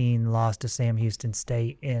 2017 loss to Sam Houston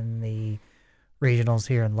State in the regionals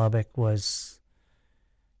here in Lubbock was,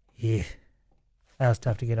 that was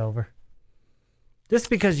tough to get over. Just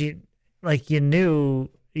because you knew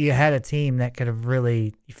you had a team that could have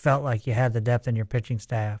really, you felt like you had the depth in your pitching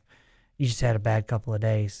staff. You just had a bad couple of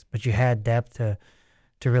days, but you had depth to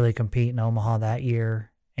really compete in Omaha that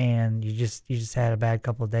year. and you just had a bad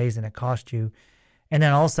couple of days and it cost you. And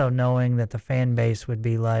then also knowing that the fan base would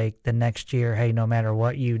be like the next year, hey, no matter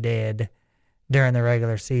what you did during the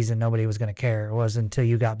regular season, nobody was going to care. It wasn't until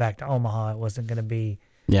you got back to Omaha. It wasn't going to be,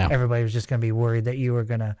 everybody was just going to be worried that you were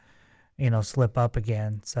going to, slip up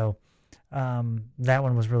again. So that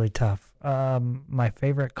one was really tough. My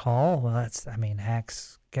favorite call, well,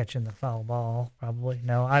 Hacks catching the foul ball, probably.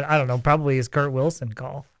 No, I don't know. Probably is Kurt Wilson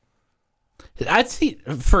call. I'd see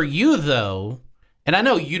for you though, and I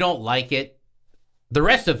know you don't like it. The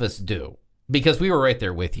rest of us do because we were right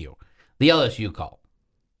there with you. The LSU call.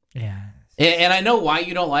 Yeah. And I know why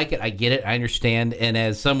you don't like it. I get it. I understand. And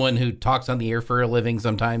as someone who talks on the air for a living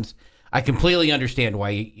sometimes, I completely understand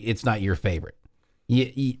why it's not your favorite.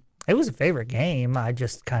 It was a favorite game. I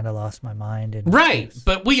just kind of lost my mind. Right.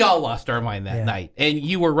 But we all lost our mind that night. And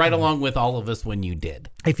you were right along with all of us when you did.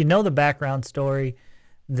 If you know the background story,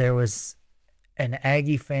 there was an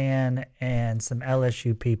Aggie fan and some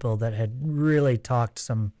LSU people that had really talked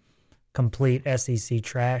some complete SEC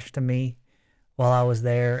trash to me while I was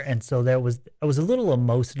there. And so I was a little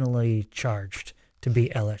emotionally charged to be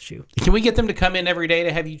LSU. Can we get them to come in every day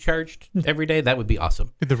to have you charged every day? That would be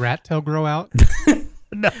awesome. Did the rat tail grow out?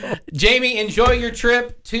 No. Jamie, enjoy your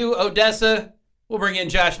trip to Odessa. We'll bring in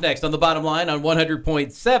Josh next on The Bottom Line on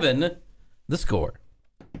 100.7 The Score.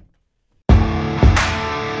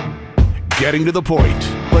 Getting to the point,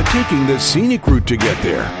 but taking the scenic route to get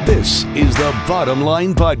there. This is the Bottom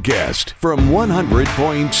Line Podcast from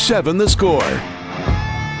 100.7 The Score.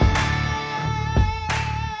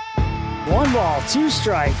 1 ball, 2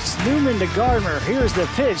 strikes. Newman to Gardner. Here's the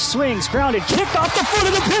pitch. Swings, grounded, kicked off the foot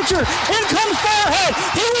of the pitcher. In comes Farhead.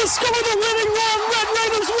 He will score the winning run. Red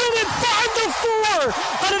Raiders win it 5-4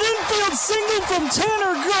 on an infield single from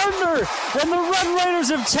Tanner Gardner. And the Red Raiders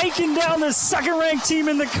have taken down the second-ranked team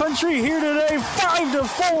in the country here today,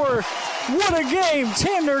 5-4. What a game.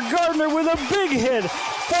 Tanner Gardner with a big hit.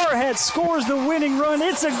 Farhead scores the winning run.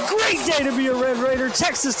 It's a great day to be a Red Raider.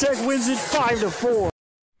 Texas Tech wins it 5-4.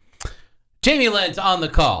 Jamie Lentz on the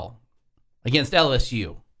call against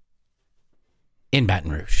LSU in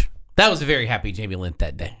Baton Rouge. That was a very happy Jamie Lentz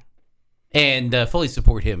that day. And fully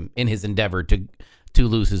support him in his endeavor to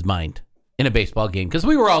lose his mind in a baseball game, because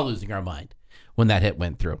we were all losing our mind when that hit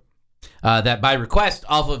went through. That by request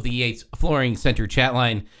off of the Yates Flooring Center chat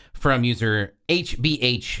line from user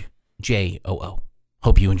HBHJOO.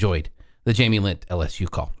 Hope you enjoyed the Jamie Lentz LSU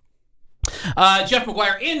call. Jeff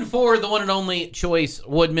McGuire in for the one and only Choice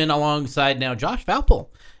Woodman alongside now Josh Valpel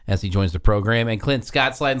as he joins the program, and Clint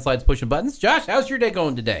Scott sliding slides pushing buttons. Josh, how's your day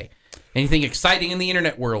going today? Anything exciting in the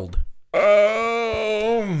internet world?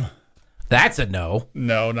 That's a no.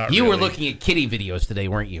 No, not You really. were looking at kitty videos today,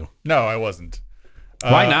 weren't you? No, I wasn't.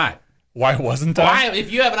 Why not? Why wasn't I? Why,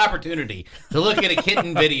 if you have an opportunity to look at a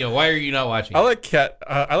kitten video, why are you not watching? I like cat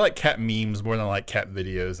memes more than I like cat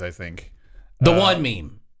videos, I think. The one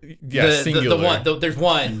meme. Yeah, singular. There's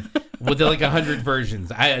one with like 100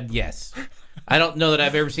 versions. Yes. I don't know that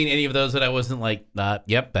I've ever seen any of those that I wasn't like,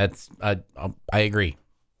 yep, that's, I agree.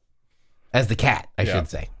 As the cat, I should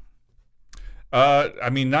say.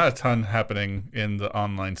 Not a ton happening in the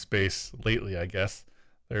online space lately, I guess.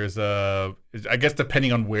 There's I guess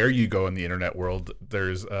depending on where you go in the internet world,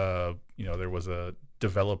 there's there was a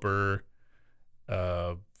developer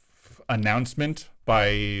announcement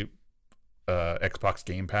by Xbox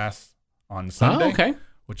Game Pass on Sunday,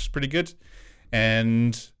 which is pretty good.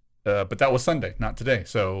 And but that was Sunday, not today.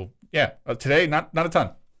 So yeah, today not a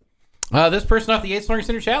ton. This person off the Yates Flooring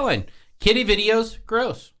Center chat line: kitty videos,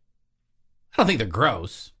 gross. I don't think they're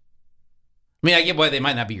gross. I mean, I get why they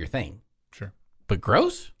might not be your thing. Sure, but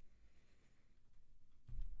gross.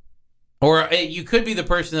 Or you could be the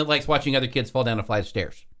person that likes watching other kids fall down a flight of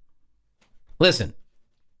stairs. Listen,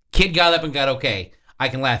 kid got up and got okay. I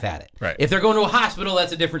can laugh at it. Right. If they're going to a hospital,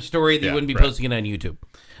 that's a different story. They wouldn't be posting it on YouTube.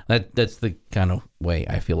 That's the kind of way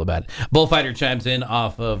I feel about it. Bullfighter chimes in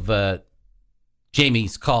off of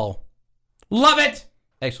Jamie's call. Love it!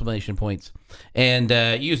 Exclamation points. And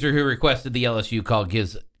user who requested the LSU call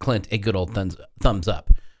gives Clint a good old thumbs up.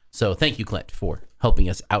 So thank you, Clint, for helping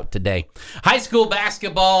us out today. High school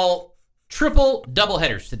basketball triple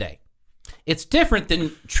doubleheaders today. It's different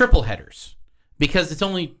than triple headers because it's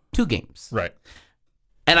only 2 games. Right.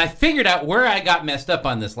 And I figured out where I got messed up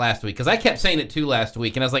on this last week, because I kept saying it too last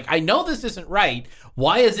week, and I was like, I know this isn't right.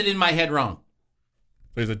 Why is it in my head wrong?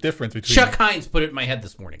 There's a difference between... Chuck Hines put it in my head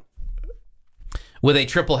this morning with a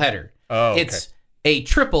triple header. Oh, okay. It's a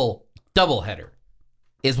triple double header.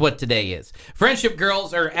 is what today is. Friendship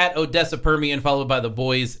girls are at Odessa Permian, followed by the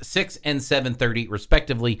boys 6 and 7:30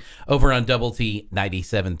 respectively over on Double T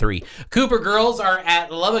 97.3. Cooper girls are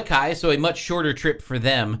at Lubbock High, so a much shorter trip for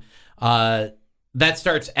them. That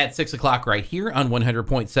starts at 6 o'clock right here on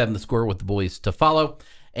 100.7 The Score with the boys to follow.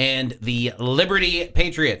 And the Liberty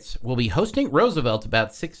Patriots will be hosting Roosevelt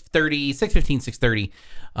about 6:30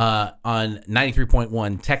 on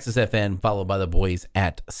 93.1 Texas FM, followed by the boys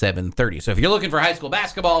at 7:30. So if you're looking for high school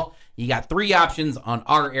basketball, you got 3 options on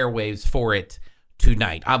our airwaves for it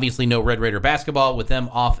tonight. Obviously, no Red Raider basketball with them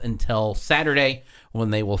off until Saturday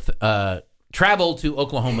when they will travel to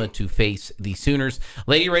Oklahoma to face the Sooners.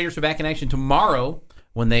 Lady Raiders are back in action tomorrow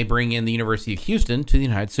when they bring in the University of Houston to the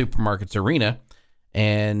United Supermarkets Arena.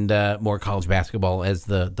 And more college basketball as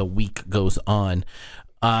the week goes on.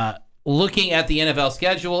 Looking at the NFL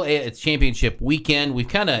schedule, it's championship weekend. We've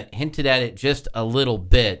kind of hinted at it just a little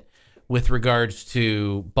bit with regards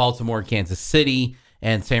to Baltimore, Kansas City,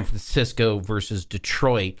 and San Francisco versus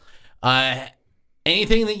Detroit.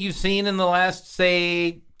 Anything that you've seen in the last,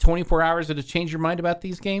 say, 24 hours that has changed your mind about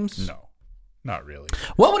these games? No. Not really.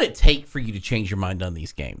 What would it take for you to change your mind on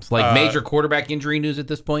these games? Like major quarterback injury news at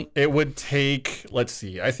this point? It would take, let's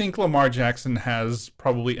see, I think Lamar Jackson has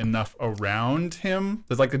probably enough around him.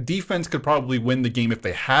 There's like the defense could probably win the game if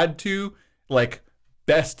they had to. Like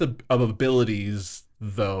best of abilities,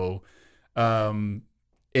 though.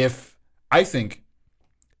 If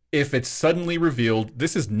it's suddenly revealed,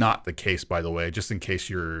 this is not the case, by the way, just in case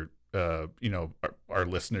you're, our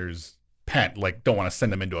listeners don't want to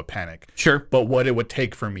send them into a panic. Sure. But what it would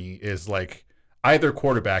take for me is like either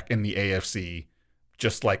quarterback in the AFC,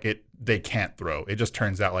 just like they can't throw. It just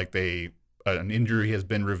turns out like an injury has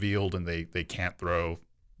been revealed and they can't throw.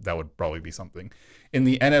 That would probably be something. In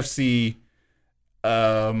the NFC,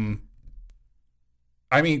 kind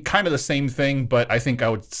of the same thing, but I think I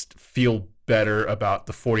would feel better about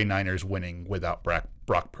the 49ers winning without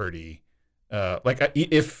Brock Purdy.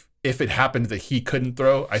 If it happened that he couldn't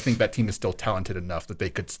throw, I think that team is still talented enough that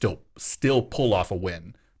they could still pull off a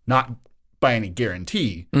win. Not by any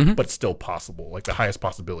guarantee, but still possible. Like the highest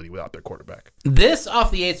possibility without their quarterback. This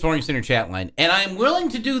off the 8th Scoring Center chat line, and I'm willing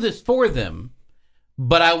to do this for them,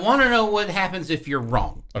 but I want to know what happens if you're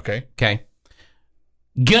wrong. Okay.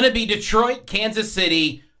 Gonna be Detroit, Kansas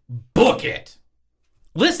City, book it.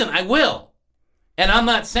 Listen, I will. And I'm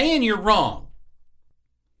not saying you're wrong.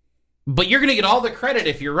 But you're going to get all the credit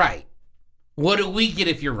if you're right. What do we get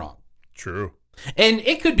if you're wrong? True. And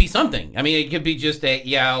it could be something. I mean, it could be just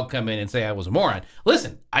I'll come in and say I was a moron.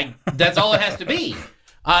 Listen, that's all it has to be.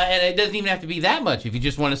 And it doesn't even have to be that much if you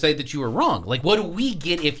just want to say that you were wrong. Like, what do we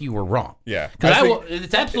get if you were wrong? Yeah. Because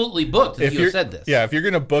it's absolutely booked if you said this. Yeah, if you're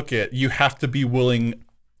going to book it, you have to be willing,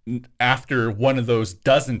 after one of those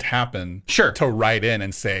doesn't happen, to write in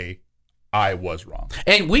and say, I was wrong.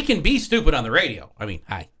 And we can be stupid on the radio. I mean,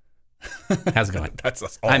 hi. How's it going? That's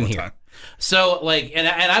us all I'm the here. time. So, like, and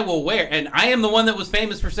I will wear, and I am the one that was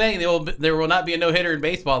famous for saying there will not be a no-hitter in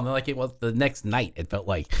baseball. And then, like, it was the next night, it felt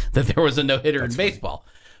like that there was a no-hitter in baseball.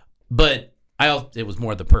 But it was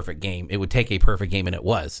more the perfect game. It would take a perfect game, and it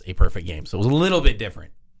was a perfect game. So it was a little bit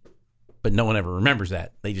different. But no one ever remembers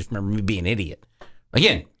that. They just remember me being an idiot.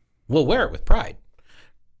 Again, we'll wear it with pride.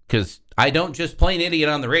 Because I don't just play an idiot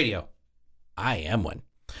on the radio. I am one.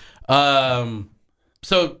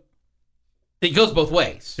 So it goes both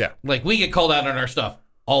ways. Yeah. Like, we get called out on our stuff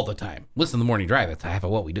all the time. Listen to the morning drive. That's half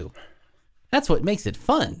of what we do. That's what makes it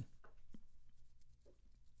fun.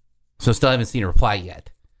 So still haven't seen a reply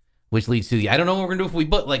yet. Which leads to I don't know what we're going to do if we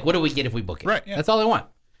book. Like, what do we get if we book it? Right, yeah. That's all I want.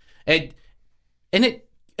 And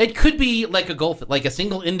it could be like a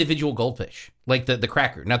single individual goldfish. Like the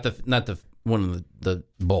cracker. Not the one in the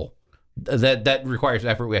bowl. That requires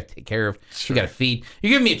effort. We have to take care of. Sure. We got to feed.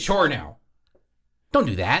 You're giving me a chore now. Don't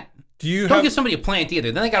do that. Don't give somebody a plant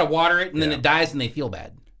either. Then they got to water it, and then it dies, and they feel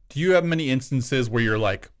bad. Do you have many instances where you're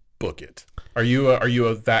like, book it? Are you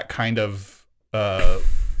that kind of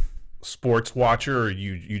sports watcher, or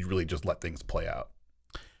you really just let things play out?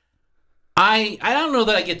 I don't know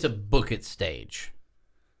that I get to book it stage.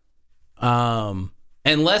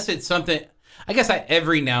 Unless it's something, I guess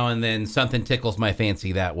every now and then something tickles my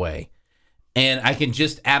fancy that way. And I can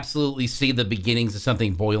just absolutely see the beginnings of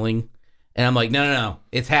something boiling. And I'm like, no,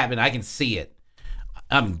 it's happened. I can see it.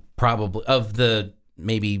 I'm probably, of the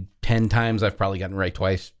maybe 10 times, I've probably gotten right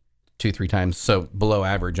twice, 2-3 times. So below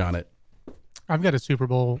average on it. I've got a Super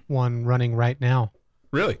Bowl one running right now.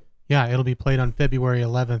 Really? Yeah, it'll be played on February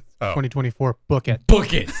 11th, 2024. Book it.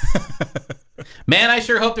 Book it. Man, I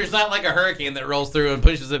sure hope there's not like a hurricane that rolls through and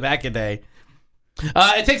pushes it back a day.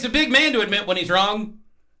 It takes a big man to admit when he's wrong.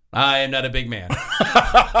 I am not a big man.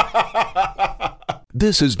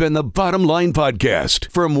 This has been the Bottom Line Podcast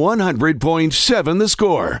from 100.7 The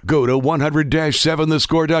Score. Go to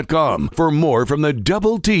 100-7thescore.com for more from the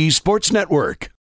Double T Sports Network.